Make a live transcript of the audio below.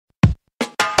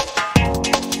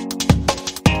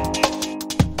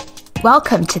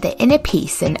Welcome to the Inner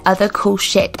Peace and Other Cool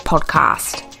Shit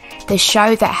podcast, the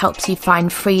show that helps you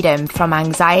find freedom from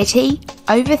anxiety,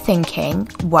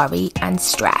 overthinking, worry and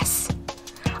stress.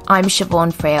 I'm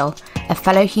Siobhan Friel, a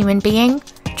fellow human being,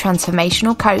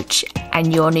 transformational coach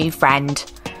and your new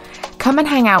friend. Come and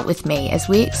hang out with me as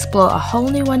we explore a whole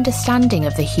new understanding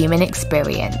of the human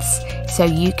experience so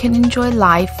you can enjoy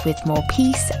life with more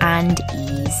peace and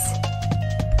ease.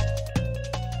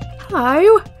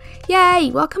 Hello!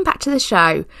 Yay! Welcome back to the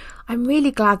show. I'm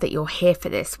really glad that you're here for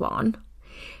this one.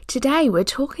 Today we're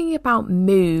talking about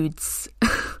moods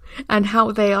and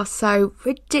how they are so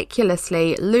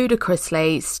ridiculously,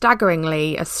 ludicrously,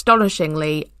 staggeringly,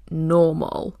 astonishingly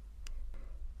normal.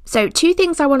 So 2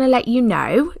 things I want to let you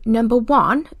know. Number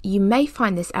 1, you may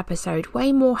find this episode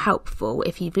way more helpful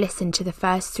if you've listened to the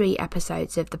first 3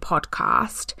 episodes of the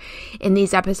podcast. In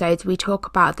these episodes, we talk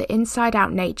about the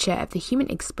inside-out nature of the human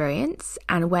experience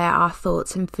and where our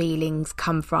thoughts and feelings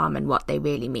come from and what they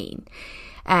really mean.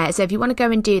 So if you want to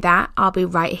go and do that, I'll be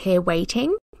right here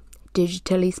waiting,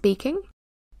 digitally speaking.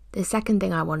 The second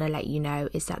thing I want to let you know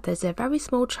is that there's a very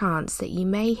small chance that you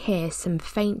may hear some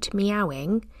faint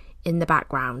meowing in the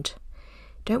background.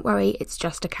 Don't worry, it's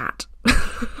just a cat.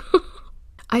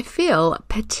 I feel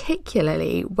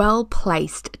particularly well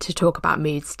placed to talk about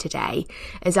moods today,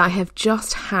 as I have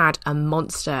just had a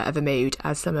monster of a mood,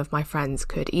 as some of my friends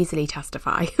could easily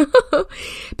testify.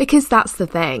 Because that's the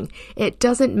thing, it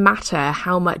doesn't matter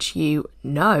how much you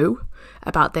know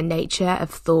about the nature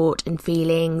of thought and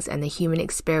feelings and the human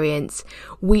experience,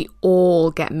 we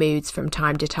all get moods from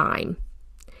time to time.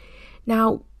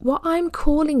 Now, what I'm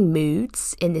calling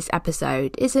moods in this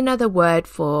episode is another word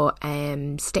for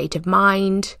state of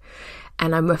mind,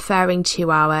 and I'm referring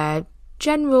to our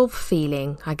general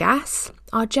feeling, I guess,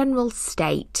 our general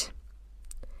state.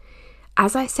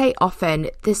 As I say often,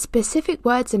 the specific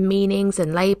words and meanings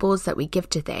and labels that we give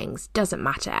to things doesn't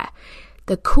matter.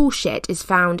 The cool shit is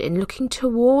found in looking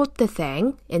toward the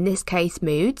thing, in this case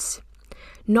moods,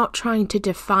 not trying to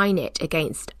define it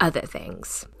against other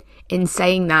things. In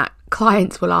saying that,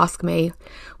 clients will ask me,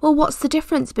 well, what's the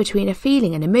difference between a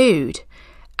feeling and a mood?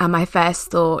 And my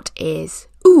first thought is,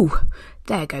 ooh,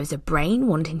 there goes a brain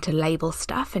wanting to label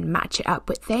stuff and match it up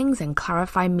with things and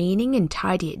clarify meaning and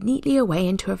tidy it neatly away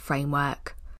into a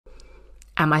framework.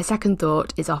 And my second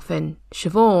thought is often,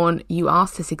 Siobhan, you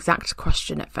asked this exact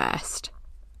question at first.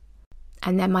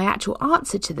 And then my actual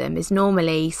answer to them is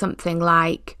normally something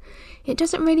like, it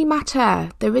doesn't really matter.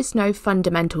 There is no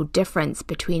fundamental difference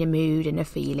between a mood and a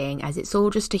feeling, as it's all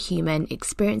just a human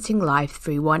experiencing life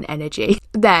through one energy.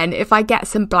 Then, if I get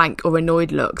some blank or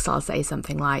annoyed looks, I'll say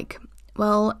something like,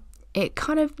 well, it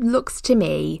kind of looks to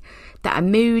me that a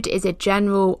mood is a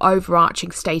general overarching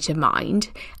state of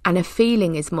mind, and a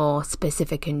feeling is more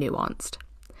specific and nuanced.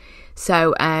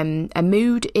 So, a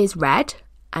mood is red,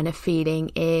 and a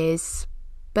feeling is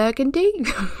burgundy.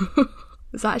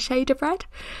 Is that a shade of red?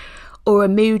 Or a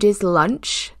mood is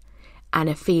lunch and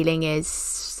a feeling is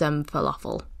some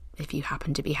falafel, if you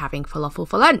happen to be having falafel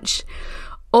for lunch.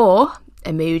 Or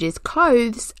a mood is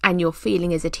clothes and your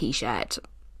feeling is a t-shirt.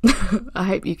 I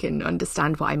hope you can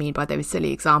understand what I mean by those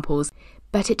silly examples.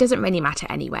 But it doesn't really matter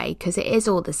anyway, because it is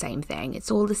all the same thing.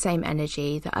 It's all the same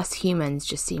energy that us humans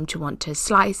just seem to want to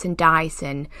slice and dice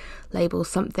and label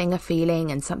something a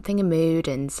feeling and something a mood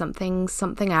and something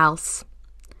else.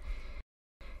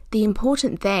 The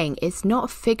important thing is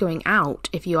not figuring out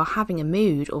if you are having a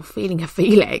mood or feeling a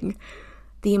feeling.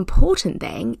 The important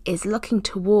thing is looking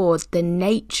towards the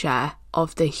nature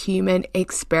of the human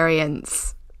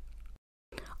experience.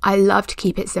 I love to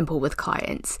keep it simple with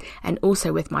clients and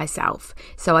also with myself,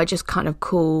 so I just kind of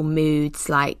call moods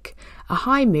like a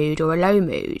high mood or a low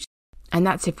mood, and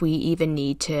that's if we even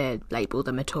need to label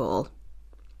them at all.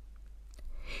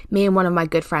 Me and one of my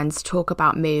good friends talk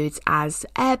about moods as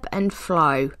ebb and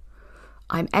flow.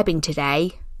 I'm ebbing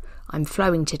today, I'm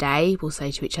flowing today, we'll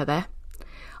say to each other.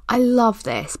 I love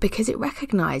this because it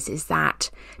recognises that,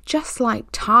 just like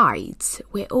tides,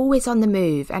 we're always on the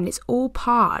move and it's all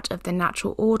part of the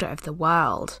natural order of the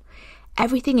world.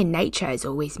 Everything in nature is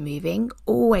always moving,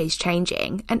 always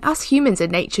changing, and us humans are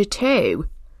nature too.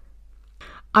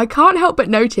 I can't help but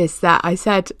notice that I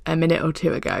said a minute or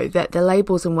 2 ago that the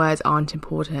labels and words aren't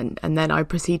important, and then I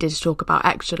proceeded to talk about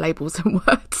extra labels and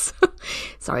words.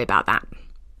 Sorry about that.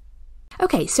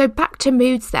 Okay, so back to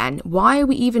moods then. Why are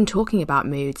we even talking about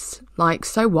moods? Like,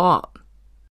 so what?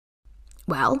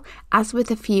 Well, as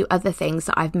with a few other things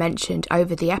that I've mentioned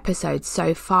over the episodes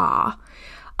so far,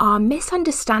 our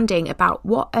misunderstanding about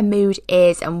what a mood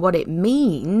is and what it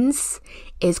means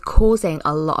is causing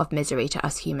a lot of misery to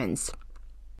us humans.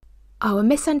 Our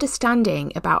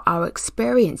misunderstanding about our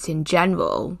experience in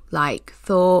general, like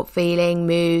thought, feeling,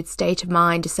 mood, state of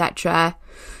mind, etc.,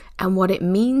 and what it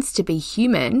means to be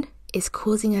human, is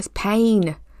causing us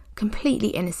pain, completely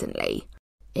innocently.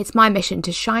 It's my mission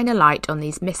to shine a light on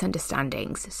these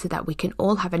misunderstandings so that we can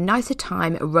all have a nicer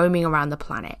time roaming around the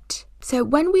planet. So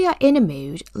when we are in a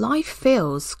mood, life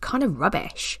feels kind of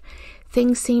rubbish.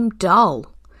 Things seem dull.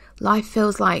 Life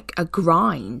feels like a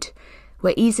grind.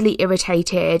 We're easily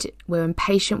irritated. We're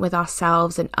impatient with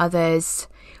ourselves and others.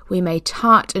 We may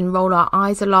tut and roll our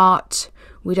eyes a lot.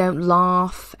 We don't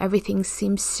laugh. Everything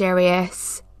seems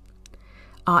serious.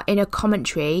 Our inner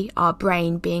commentary, our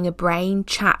brain being a brain,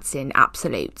 chats in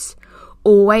absolutes.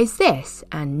 Always this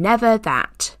and never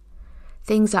that.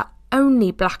 Things are only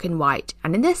black and white,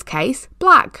 and in this case,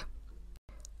 black.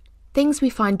 Things we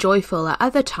find joyful at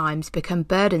other times become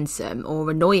burdensome or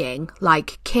annoying,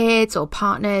 like kids or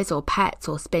partners or pets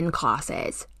or spin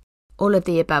classes. All of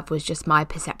the above was just my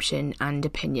perception and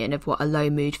opinion of what a low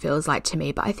mood feels like to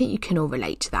me, but I think you can all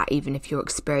relate to that even if your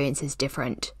experience is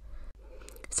different.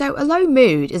 So a low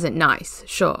mood isn't nice,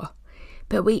 sure,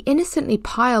 but we innocently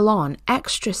pile on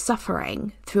extra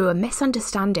suffering through a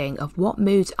misunderstanding of what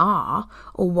moods are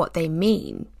or what they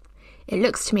mean. It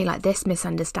looks to me like this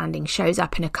misunderstanding shows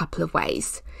up in a couple of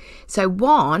ways. So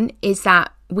one is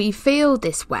that we feel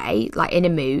this way, like in a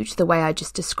mood, the way I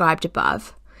just described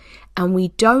above, and we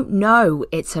don't know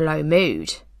it's a low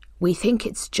mood. We think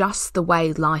it's just the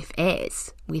way life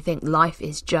is. We think life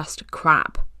is just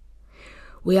crap.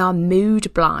 We are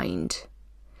mood blind.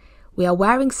 We are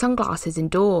wearing sunglasses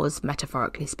indoors,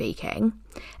 metaphorically speaking.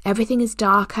 Everything is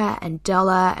darker and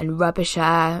duller and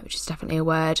rubbisher, which is definitely a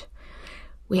word.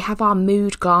 We have our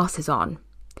mood glasses on.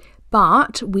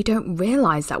 But we don't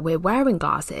realise that we're wearing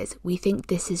glasses. We think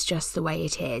this is just the way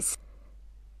it is.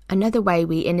 Another way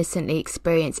we innocently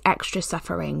experience extra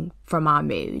suffering from our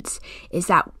moods is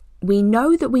that we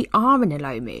know that we are in a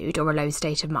low mood or a low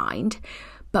state of mind,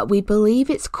 but we believe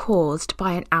it's caused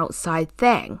by an outside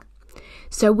thing.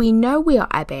 So we know we are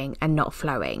ebbing and not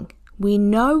flowing. We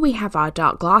know we have our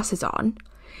dark glasses on,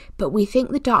 but we think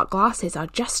the dark glasses are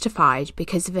justified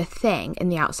because of a thing in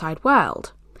the outside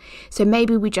world. So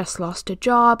maybe we just lost a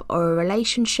job or a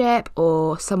relationship,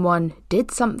 or someone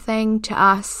did something to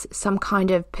us, some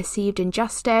kind of perceived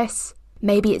injustice.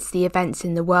 Maybe it's the events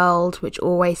in the world which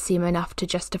always seem enough to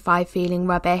justify feeling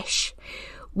rubbish.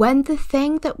 When the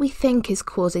thing that we think is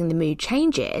causing the mood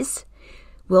changes,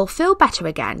 we'll feel better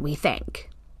again, we think.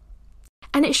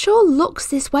 And it sure looks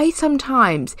this way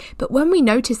sometimes, but when we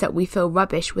notice that we feel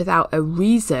rubbish without a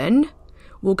reason,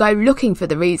 we'll go looking for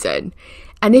the reason.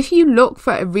 And if you look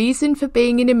for a reason for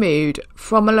being in a mood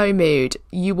from a low mood,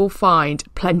 you will find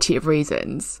plenty of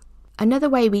reasons. Another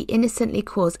way we innocently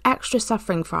cause extra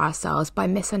suffering for ourselves by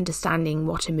misunderstanding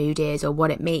what a mood is or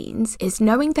what it means is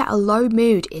knowing that a low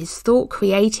mood is thought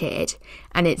created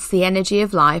and it's the energy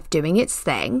of life doing its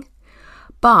thing,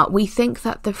 but we think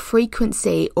that the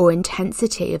frequency or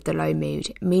intensity of the low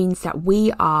mood means that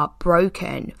we are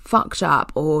broken, fucked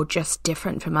up, or just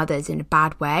different from others in a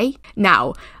bad way.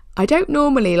 Now, I don't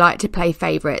normally like to play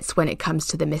favourites when it comes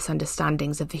to the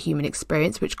misunderstandings of the human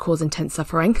experience which cause intense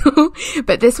suffering,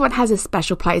 but this one has a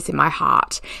special place in my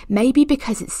heart, maybe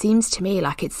because it seems to me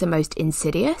like it's the most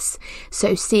insidious,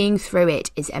 so seeing through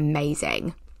it is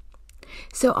amazing.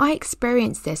 So I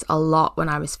experienced this a lot when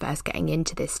I was first getting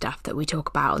into this stuff that we talk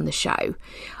about on the show.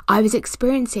 I was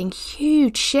experiencing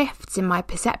huge shifts in my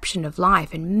perception of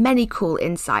life and many cool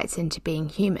insights into being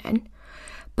human.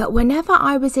 But whenever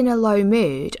I was in a low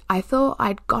mood, I thought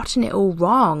I'd gotten it all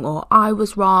wrong, or I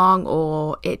was wrong,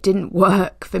 or it didn't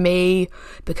work for me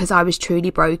because I was truly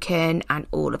broken and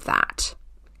all of that.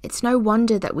 It's no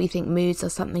wonder that we think moods are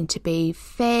something to be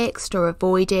fixed or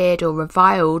avoided or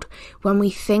reviled when we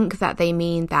think that they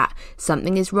mean that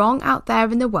something is wrong out there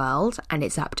in the world and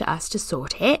it's up to us to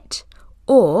sort it,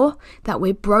 or that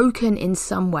we're broken in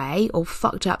some way or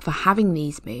fucked up for having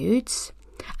these moods.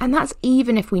 And that's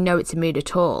even if we know it's a mood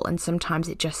at all, and sometimes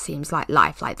it just seems like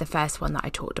life, like the first one that I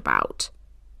talked about.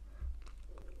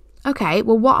 Okay,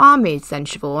 well, what are moods then,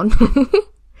 Siobhan?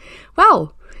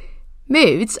 Well,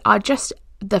 moods are just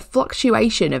the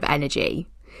fluctuation of energy.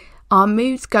 Our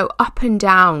moods go up and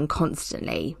down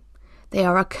constantly. They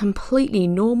are a completely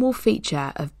normal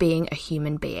feature of being a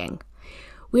human being.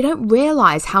 We don't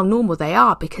realise how normal they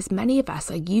are because many of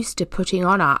us are used to putting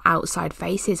on our outside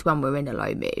faces when we're in a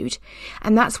low mood,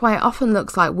 and that's why it often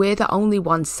looks like we're the only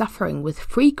ones suffering with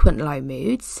frequent low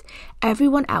moods.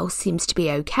 Everyone else seems to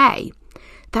be okay.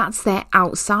 That's their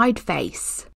outside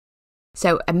face.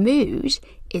 So a mood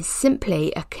is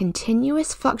simply a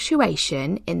continuous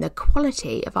fluctuation in the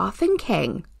quality of our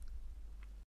thinking.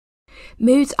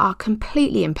 Moods are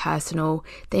completely impersonal.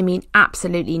 They mean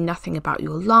absolutely nothing about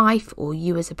your life or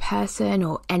you as a person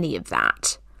or any of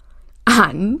that.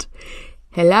 And,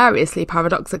 hilariously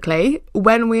paradoxically,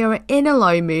 when we are in a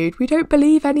low mood, we don't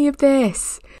believe any of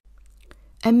this.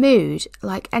 A mood,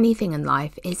 like anything in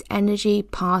life, is energy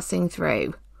passing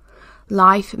through.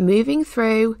 Life moving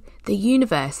through, the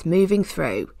universe moving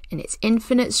through, in its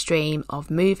infinite stream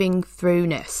of moving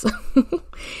throughness.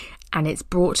 And it's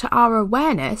brought to our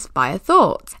awareness via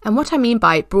thoughts. And what I mean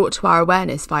by brought to our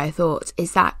awareness via thoughts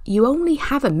is that you only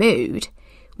have a mood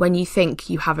when you think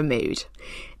you have a mood.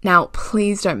 Now,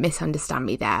 please don't misunderstand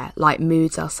me there, like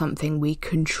moods are something we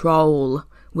control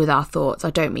with our thoughts. I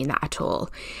don't mean that at all.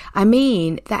 I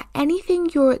mean that anything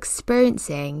you're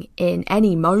experiencing in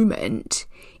any moment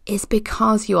is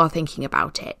because you are thinking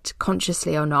about it,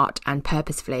 consciously or not, and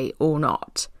purposefully or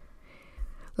not.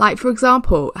 Like, for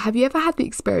example, have you ever had the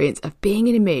experience of being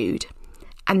in a mood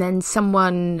and then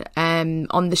someone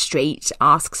on the street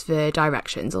asks for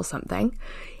directions or something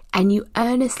and you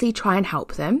earnestly try and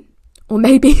help them, or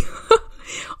maybe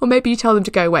you tell them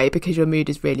to go away because your mood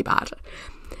is really bad.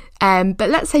 But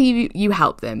let's say you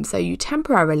help them, so you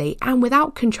temporarily and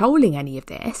without controlling any of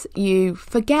this, you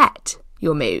forget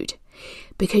your mood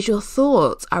because your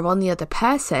thoughts are on the other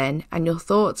person and your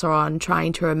thoughts are on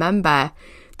trying to remember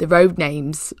the road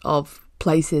names of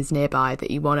places nearby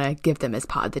that you want to give them as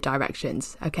part of the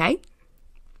directions, okay?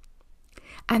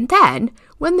 And then,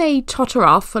 when they totter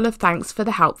off full of thanks for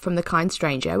the help from the kind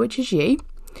stranger, which is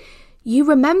you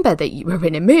remember that you were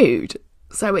in a mood,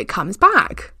 so it comes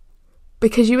back,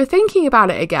 because you were thinking about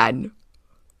it again.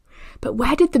 But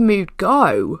where did the mood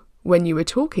go when you were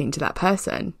talking to that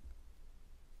person?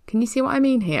 Can you see what I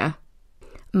mean here?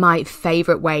 My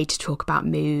favourite way to talk about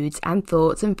moods and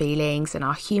thoughts and feelings and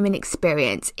our human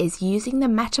experience is using the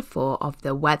metaphor of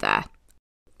the weather.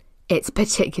 It's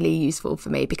particularly useful for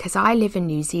me because I live in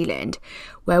New Zealand,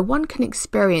 where one can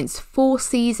experience 4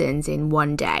 seasons in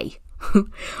one day.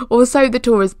 Or so the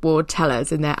tourist board tell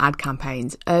us in their ad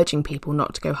campaigns, urging people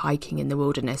not to go hiking in the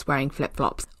wilderness wearing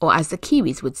flip-flops, or as the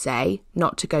Kiwis would say,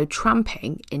 not to go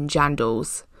tramping in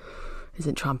jandals.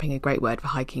 Isn't tramping a great word for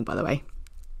hiking, by the way?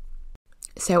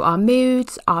 So our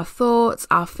moods, our thoughts,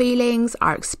 our feelings,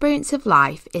 our experience of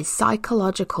life is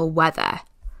psychological weather.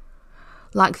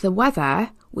 Like the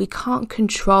weather, we can't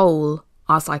control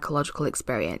our psychological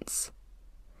experience.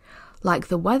 Like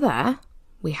the weather,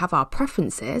 we have our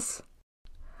preferences.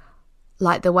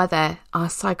 Like the weather, our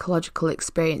psychological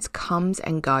experience comes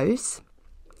and goes.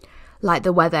 Like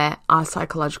the weather, our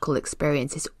psychological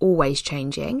experience is always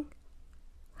changing.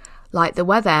 Like the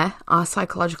weather, our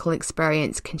psychological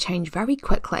experience can change very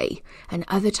quickly, and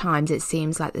other times it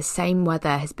seems like the same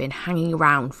weather has been hanging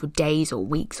around for days or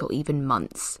weeks or even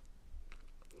months.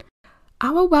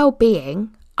 Our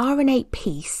well-being, our innate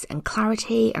peace and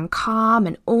clarity and calm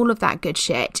and all of that good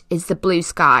shit is the blue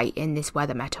sky in this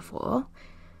weather metaphor.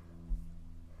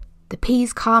 The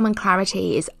peace, calm and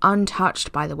clarity is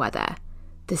untouched by the weather.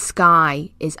 The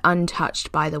sky is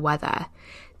untouched by the weather.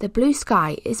 The blue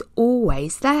sky is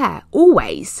always there,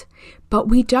 always, but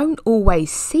we don't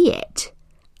always see it,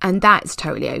 and that's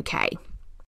totally okay.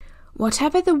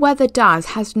 Whatever the weather does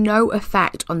has no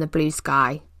effect on the blue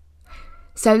sky.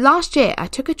 So last year I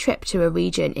took a trip to a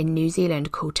region in New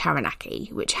Zealand called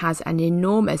Taranaki, which has an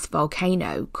enormous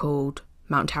volcano called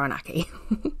Mount Taranaki.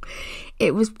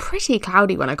 It was pretty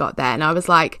cloudy when I got there, and I was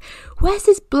like, where's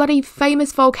this bloody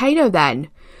famous volcano then?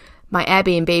 My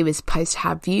Airbnb was supposed to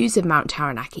have views of Mount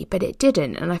Taranaki, but it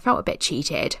didn't, and I felt a bit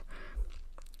cheated.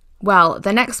 Well,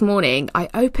 the next morning, I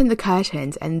opened the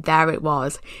curtains, and there it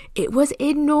was. It was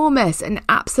enormous and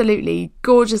absolutely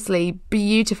gorgeously,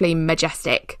 beautifully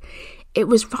majestic. It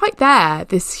was right there,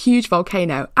 this huge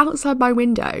volcano, outside my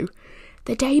window.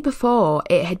 The day before,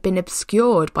 it had been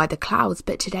obscured by the clouds,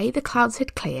 but today the clouds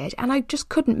had cleared, and I just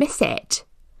couldn't miss it.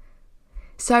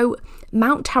 So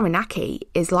Mount Taranaki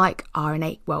is like our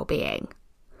innate well-being.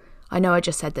 I know I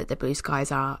just said that the blue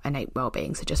skies are innate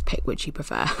well-being, so just pick which you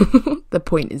prefer. The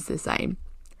point is the same.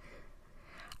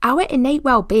 Our innate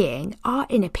well-being, our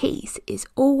inner peace, is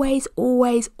always,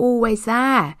 always, always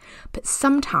there. But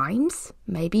sometimes,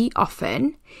 maybe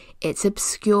often, it's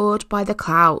obscured by the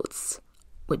clouds,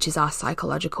 which is our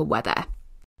psychological weather.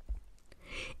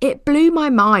 It blew my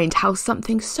mind how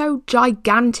something so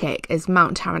gigantic as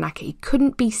Mount Taranaki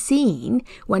couldn't be seen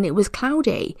when it was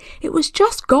cloudy. It was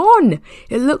just gone.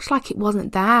 It looked like it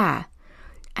wasn't there.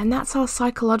 And that's our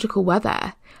psychological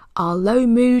weather, our low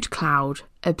mood cloud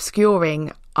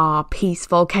obscuring our peace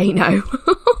volcano.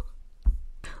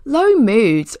 Low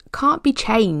moods can't be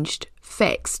changed,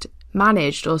 fixed,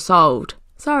 managed or solved.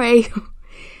 Sorry.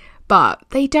 but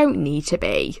they don't need to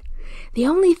be. The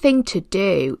only thing to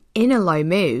do in a low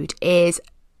mood is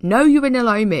know you're in a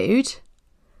low mood,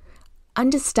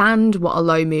 understand what a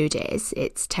low mood is.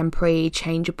 It's temporary,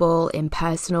 changeable,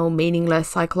 impersonal, meaningless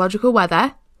psychological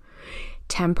weather.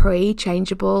 Temporary,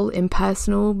 changeable,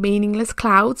 impersonal, meaningless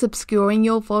clouds obscuring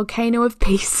your volcano of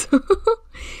peace.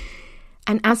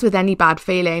 And as with any bad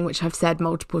feeling, which I've said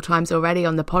multiple times already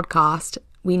on the podcast,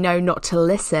 we know not to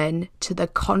listen to the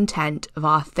content of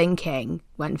our thinking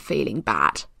when feeling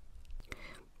bad.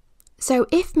 So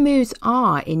if moods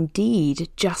are indeed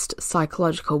just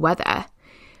psychological weather,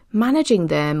 managing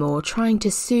them or trying to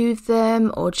soothe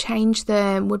them or change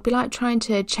them would be like trying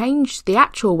to change the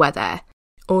actual weather.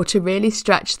 Or to really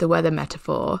stretch the weather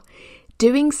metaphor,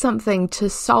 doing something to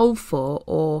solve for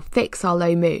or fix our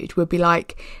low mood would be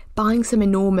like buying some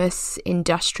enormous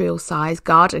industrial-sized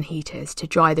garden heaters to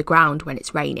dry the ground when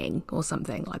it's raining or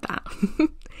something like that.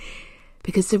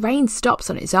 Because the rain stops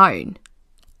on its own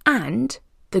and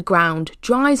the ground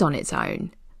dries on its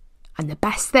own. And the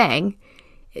best thing,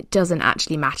 it doesn't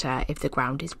actually matter if the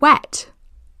ground is wet.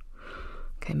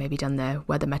 Okay, maybe done the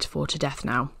weather metaphor to death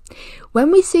now.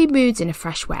 When we see moods in a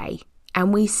fresh way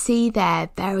and we see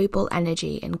their variable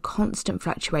energy and constant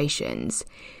fluctuations,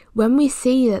 when we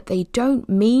see that they don't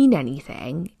mean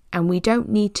anything and we don't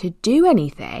need to do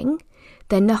anything,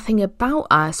 they're nothing about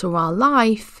us or our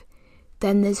life,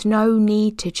 then there's no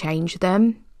need to change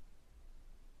them.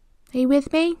 Are you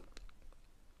with me?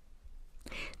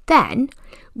 Then,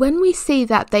 when we see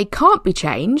that they can't be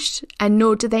changed and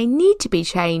nor do they need to be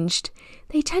changed,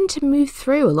 they tend to move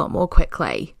through a lot more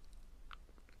quickly.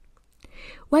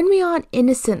 When we aren't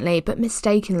innocently but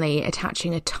mistakenly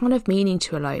attaching a ton of meaning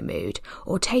to a low mood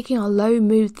or taking our low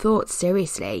mood thoughts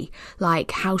seriously,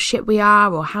 like how shit we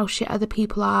are or how shit other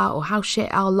people are or how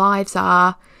shit our lives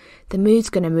are, the mood's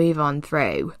going to move on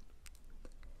through.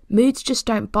 Moods just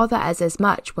don't bother us as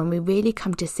much when we really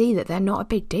come to see that they're not a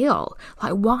big deal.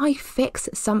 Like, why fix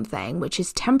something which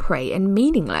is temporary and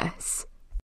meaningless?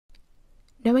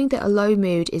 Knowing that a low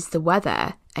mood is the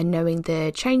weather and knowing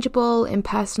the changeable,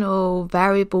 impersonal,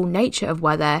 variable nature of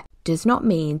weather does not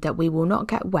mean that we will not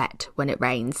get wet when it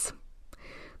rains.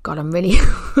 God, I'm really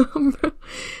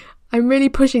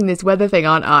pushing this weather thing,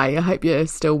 aren't I? I hope you're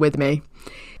still with me.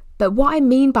 But what I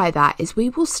mean by that is we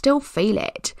will still feel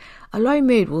it. A low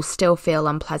mood will still feel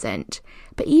unpleasant,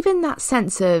 but even that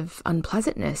sense of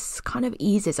unpleasantness kind of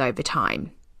eases over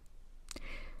time.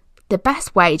 The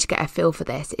best way to get a feel for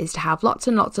this is to have lots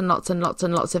and lots and lots and lots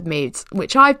and lots of moods,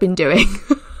 which I've been doing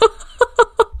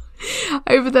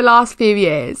over the last few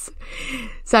years.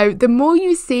 So the more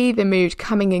you see the mood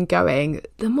coming and going,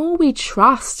 the more we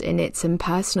trust in its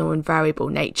impersonal and variable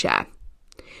nature.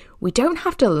 We don't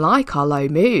have to like our low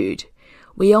mood.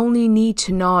 We only need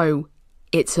to know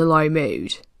it's a low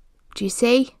mood. Do you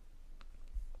see?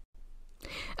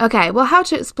 Okay, well, how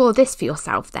to explore this for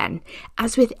yourself then?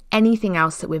 As with anything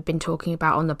else that we've been talking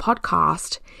about on the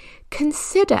podcast,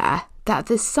 consider that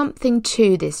there's something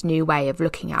to this new way of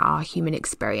looking at our human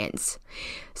experience.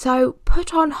 So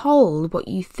put on hold what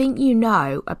you think you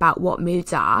know about what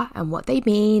moods are and what they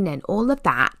mean and all of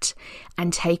that,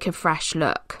 and take a fresh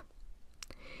look.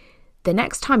 The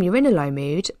next time you're in a low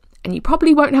mood, and you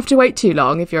probably won't have to wait too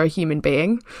long if you're a human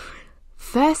being,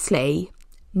 firstly,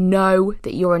 know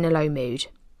that you're in a low mood.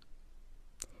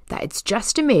 That it's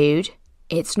just a mood,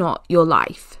 it's not your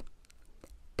life.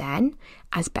 Then,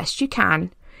 as best you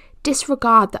can,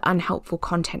 disregard the unhelpful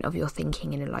content of your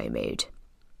thinking in a low mood.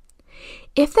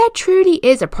 If there truly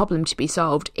is a problem to be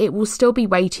solved, it will still be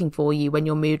waiting for you when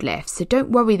your mood lifts, so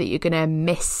don't worry that you're going to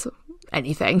miss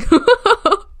anything.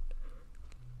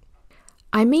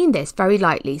 I mean this very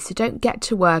lightly, so don't get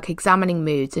to work examining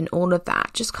moods and all of that.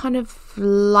 Just kind of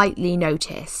lightly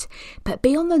notice. But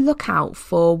be on the lookout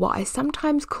for what I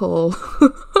sometimes call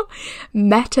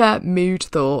meta mood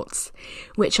thoughts,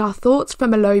 which are thoughts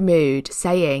from a low mood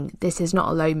saying, this is not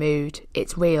a low mood,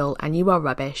 it's real and you are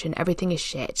rubbish and everything is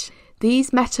shit.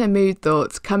 These meta mood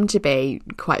thoughts come to be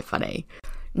quite funny.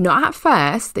 Not at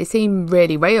first, they seem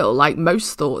really real, like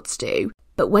most thoughts do.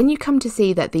 But when you come to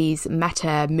see that these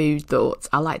meta mood thoughts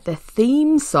are like the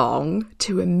theme song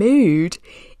to a mood,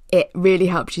 it really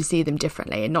helps you see them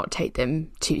differently and not take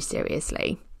them too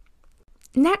seriously.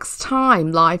 Next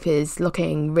time life is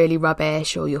looking really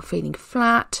rubbish or you're feeling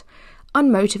flat,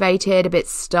 unmotivated, a bit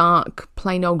stuck,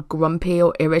 plain old grumpy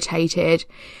or irritated,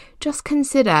 just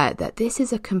consider that this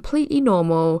is a completely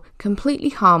normal, completely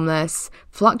harmless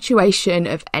fluctuation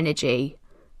of energy.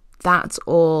 That's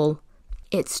all.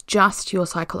 It's just your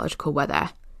psychological weather.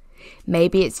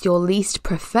 Maybe it's your least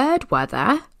preferred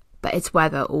weather, but it's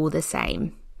weather all the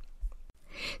same.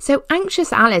 So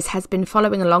anxious Alice has been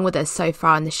following along with us so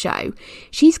far in the show.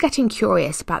 She's getting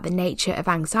curious about the nature of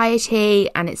anxiety,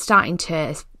 and it's starting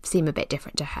to seem a bit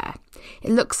different to her.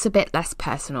 It looks a bit less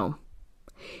personal.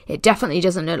 It definitely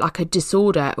doesn't look like a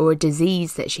disorder or a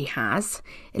disease that she has.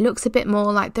 It looks a bit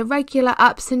more like the regular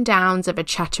ups and downs of a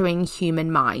chattering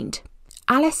human mind.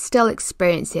 Alice still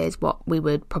experiences what we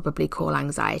would probably call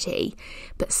anxiety,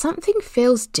 but something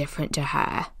feels different to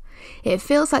her. It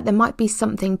feels like there might be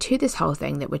something to this whole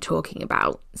thing that we're talking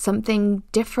about, something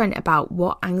different about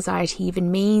what anxiety even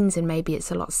means, and maybe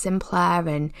it's a lot simpler,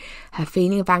 and her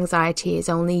feeling of anxiety is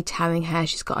only telling her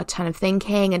she's got a ton of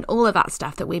thinking and all of that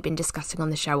stuff that we've been discussing on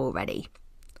the show already.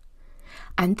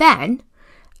 And then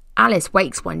Alice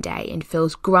wakes one day and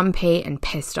feels grumpy and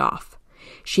pissed off.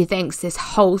 She thinks this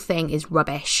whole thing is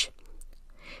rubbish.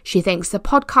 She thinks the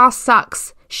podcast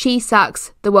sucks, she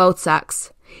sucks, the world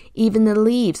sucks. Even the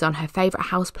leaves on her favourite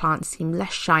houseplants seem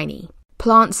less shiny.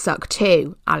 Plants suck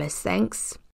too, Alice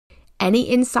thinks. Any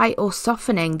insight or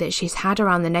softening that she's had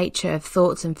around the nature of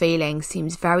thoughts and feelings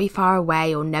seems very far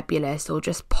away or nebulous or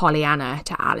just Pollyanna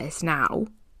to Alice now.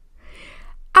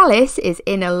 Alice is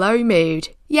in a low mood.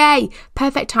 Yay!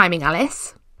 Perfect timing,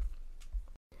 Alice.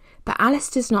 But Alice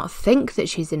does not think that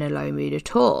she's in a low mood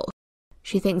at all.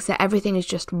 She thinks that everything is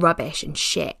just rubbish and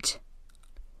shit.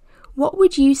 What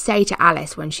would you say to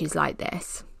Alice when she's like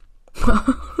this?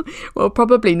 Well,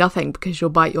 probably nothing, because you'll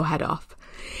bite your head off.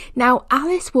 Now,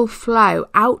 Alice will flow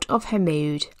out of her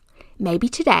mood. Maybe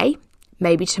today,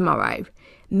 maybe tomorrow,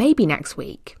 maybe next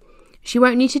week. She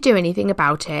won't need to do anything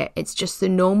about it. It's just the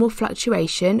normal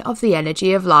fluctuation of the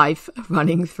energy of life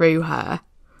running through her.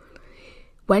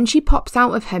 When she pops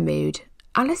out of her mood,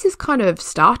 Alice is kind of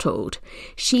startled.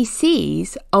 She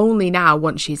sees, only now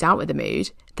once she's out of the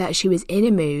mood, that she was in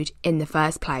a mood in the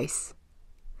first place.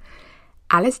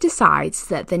 Alice decides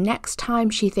that the next time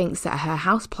she thinks that her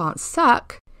houseplants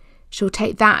suck, she'll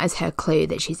take that as her clue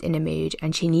that she's in a mood,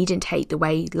 and she needn't take the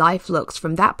way life looks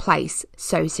from that place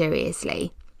so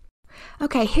seriously.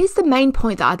 Okay, here's the main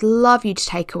point that I'd love you to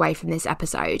take away from this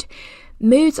episode.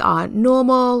 Moods are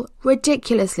normal,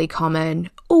 ridiculously common,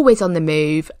 always on the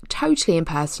move, totally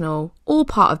impersonal, all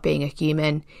part of being a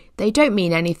human. They don't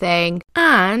mean anything,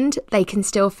 and they can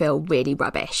still feel really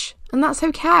rubbish. And that's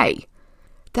okay.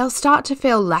 They'll start to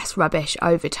feel less rubbish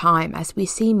over time as we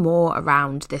see more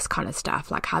around this kind of stuff,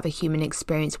 like how the human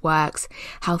experience works,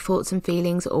 how thoughts and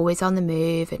feelings are always on the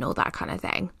move, and all that kind of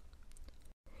thing.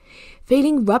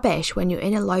 Feeling rubbish when you're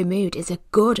in a low mood is a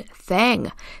good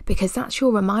thing, because that's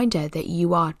your reminder that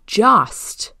you are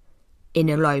just in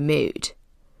a low mood.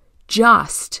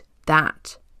 Just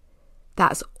that.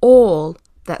 That's all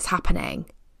that's happening.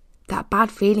 That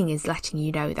bad feeling is letting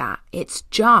you know that. It's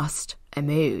just a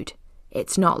mood.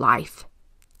 It's not life.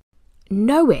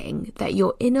 Knowing that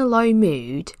you're in a low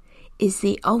mood is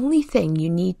the only thing you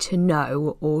need to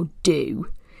know or do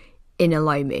in a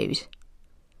low mood.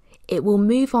 It will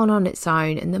move on its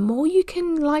own, and the more you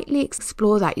can lightly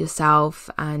explore that yourself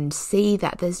and see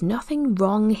that there's nothing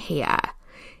wrong here,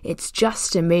 it's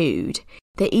just a mood,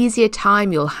 the easier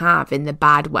time you'll have in the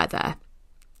bad weather.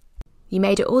 You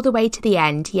made it all the way to the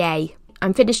end, yay.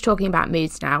 I'm finished talking about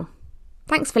moods now.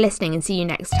 Thanks for listening, and see you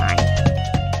next time.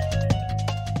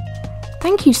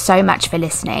 Thank you so much for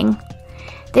listening.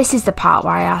 This is the part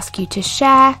where I ask you to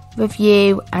share,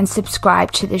 review, and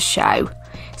subscribe to the show.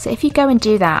 So if you go and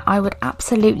do that, I would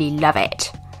absolutely love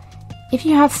it. If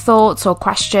you have thoughts or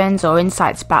questions or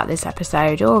insights about this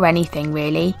episode, or anything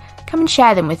really, come and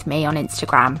share them with me on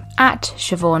Instagram at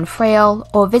SiobhanFriel,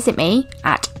 or visit me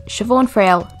at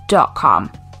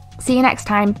siobhanfriel.com. See you next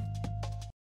time.